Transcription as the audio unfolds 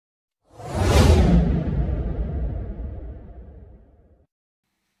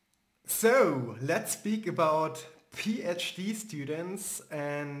So let's speak about PhD students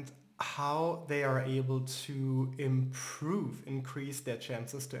and how they are able to increase their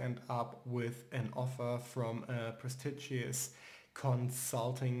chances to end up with an offer from a prestigious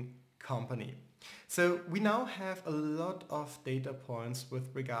consulting company. So we now have a lot of data points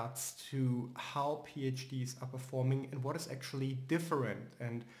with regards to how PhDs are performing and what is actually different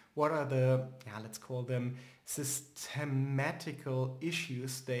and what are the, let's call them systematical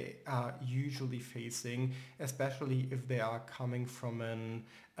issues they are usually facing, especially if they are coming from an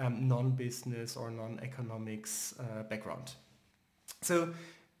non-business or non-economics background. So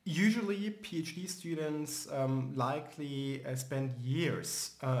usually PhD students likely spend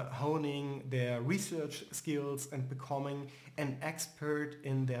years honing their research skills and becoming an expert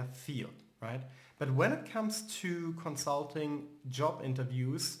in their field, right? But when it comes to consulting job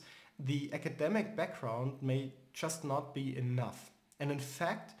interviews, the academic background may just not be enough. And in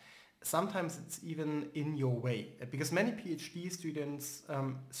fact, sometimes it's even in your way, because many PhD students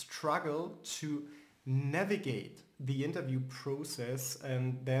struggle to navigate the interview process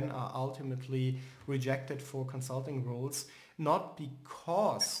and then are ultimately rejected for consulting roles, not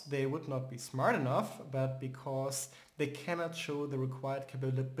because they would not be smart enough, but because they cannot show the required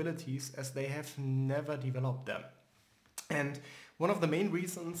capabilities as they have never developed them. And one of the main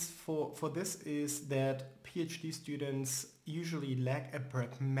reasons for this is that PhD students usually lack a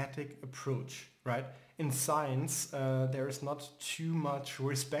pragmatic approach, right? In science, there is not too much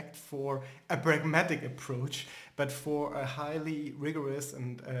respect for a pragmatic approach, but for a highly rigorous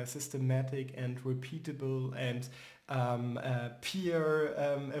and systematic and repeatable and peer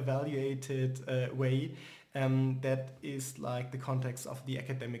evaluated way that is like the context of the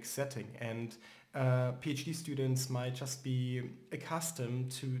academic setting. And PhD students might just be accustomed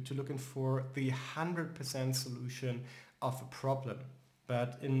to looking for the 100% solution of a problem.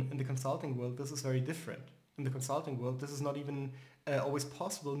 But in the consulting world, this is very different. In the consulting world, this is not even always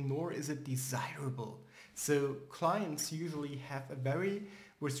possible, nor is it desirable. So clients usually have a very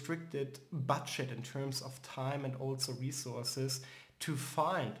restricted budget in terms of time and also resources to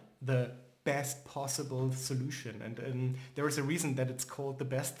find the best possible solution. And there is a reason that it's called the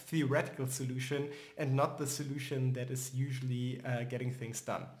best theoretical solution and not the solution that is usually getting things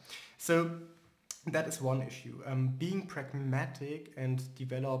done. So that is one issue. Being pragmatic and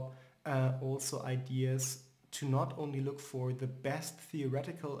develop also ideas to not only look for the best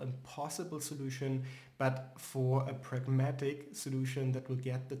theoretical and possible solution, but for a pragmatic solution that will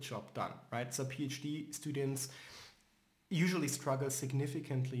get the job done, right? So PhD students usually struggle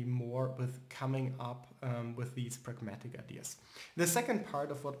significantly more with coming up with these pragmatic ideas. The second part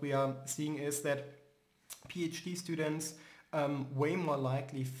of what we are seeing is that PhD students way more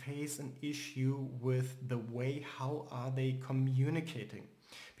likely face an issue with the way how are they communicating.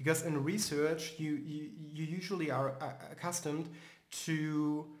 Because in research, you usually are accustomed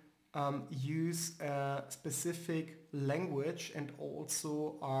to use a specific language and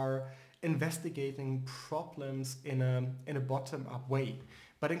also are investigating problems in a bottom-up way.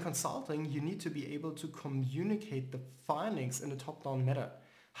 But in consulting, you need to be able to communicate the findings in a top-down manner,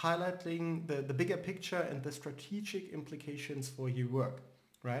 highlighting the bigger picture and the strategic implications for your work,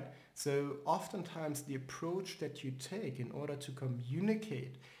 right? So oftentimes the approach that you take in order to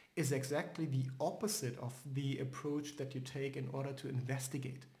communicate is exactly the opposite of the approach that you take in order to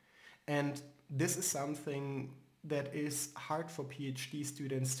investigate. And this is something that is hard for PhD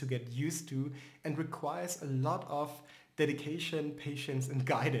students to get used to and requires a lot of dedication, patience and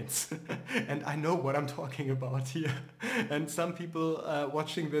guidance. And I know what I'm talking about here. And some people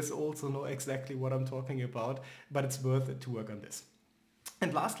watching this also know exactly what I'm talking about, but it's worth it to work on this.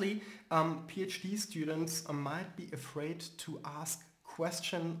 And lastly, PhD students might be afraid to ask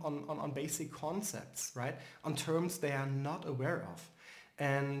questions on basic concepts, right? On terms they are not aware of.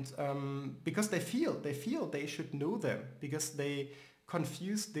 And because they feel they should know them, because they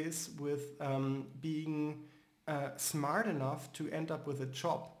confuse this with being smart enough to end up with a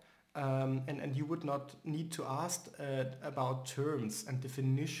job. And you would not need to ask about terms and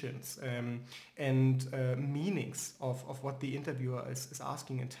definitions and meanings of what the interviewer is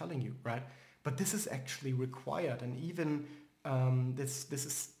asking and telling you, right? But this is actually required, and even this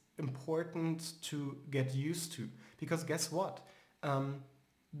is important to get used to, because guess what?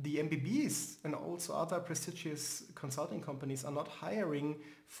 The MBBs and also other prestigious consulting companies are not hiring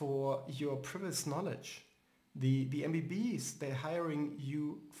for your previous knowledge. The MBBs, they're hiring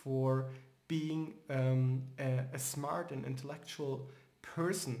you for being a smart and intellectual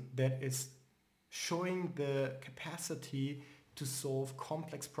person that is showing the capacity to solve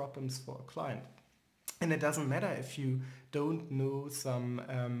complex problems for a client. And it doesn't matter if you don't know some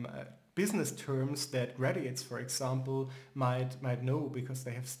business terms that graduates, for example, might know because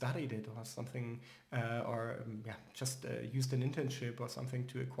they have studied it or something, just used an internship or something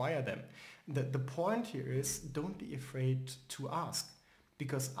to acquire them. The point here is, don't be afraid to ask,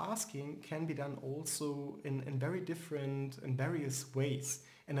 because asking can be done also in very different and various ways.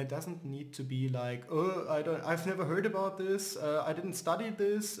 And it doesn't need to be like, oh, I've never heard about this, I didn't study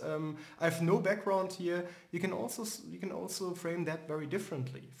this, I have no background here. You can also frame that very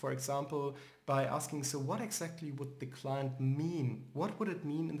differently. For example, by asking, so what exactly would the client mean? What would it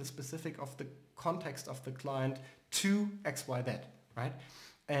mean in the specific of the context of the client to X, Y, Z, right?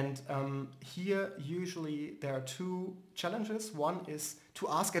 And here usually there are two challenges. One is to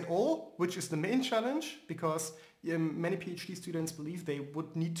ask at all, which is the main challenge, because many PhD students believe they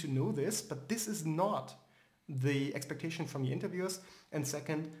would need to know this, but this is not the expectation from your interviewers. And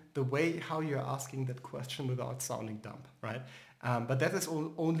second, the way how you're asking that question without sounding dumb, right? But that is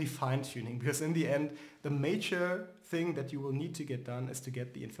only fine-tuning, because in the end, the major thing that you will need to get done is to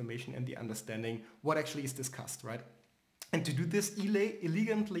get the information and the understanding what actually is discussed, right? And to do this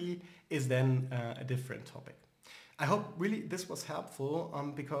elegantly is then a different topic. I hope really this was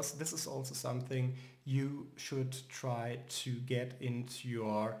helpful, because this is also something you should try to get into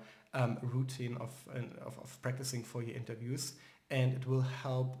your routine of practicing for your interviews. And it will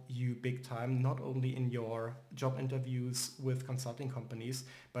help you big time, not only in your job interviews with consulting companies,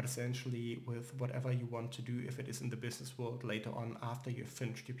 but essentially with whatever you want to do if it is in the business world later on after you've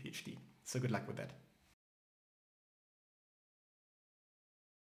finished your PhD. So good luck with that.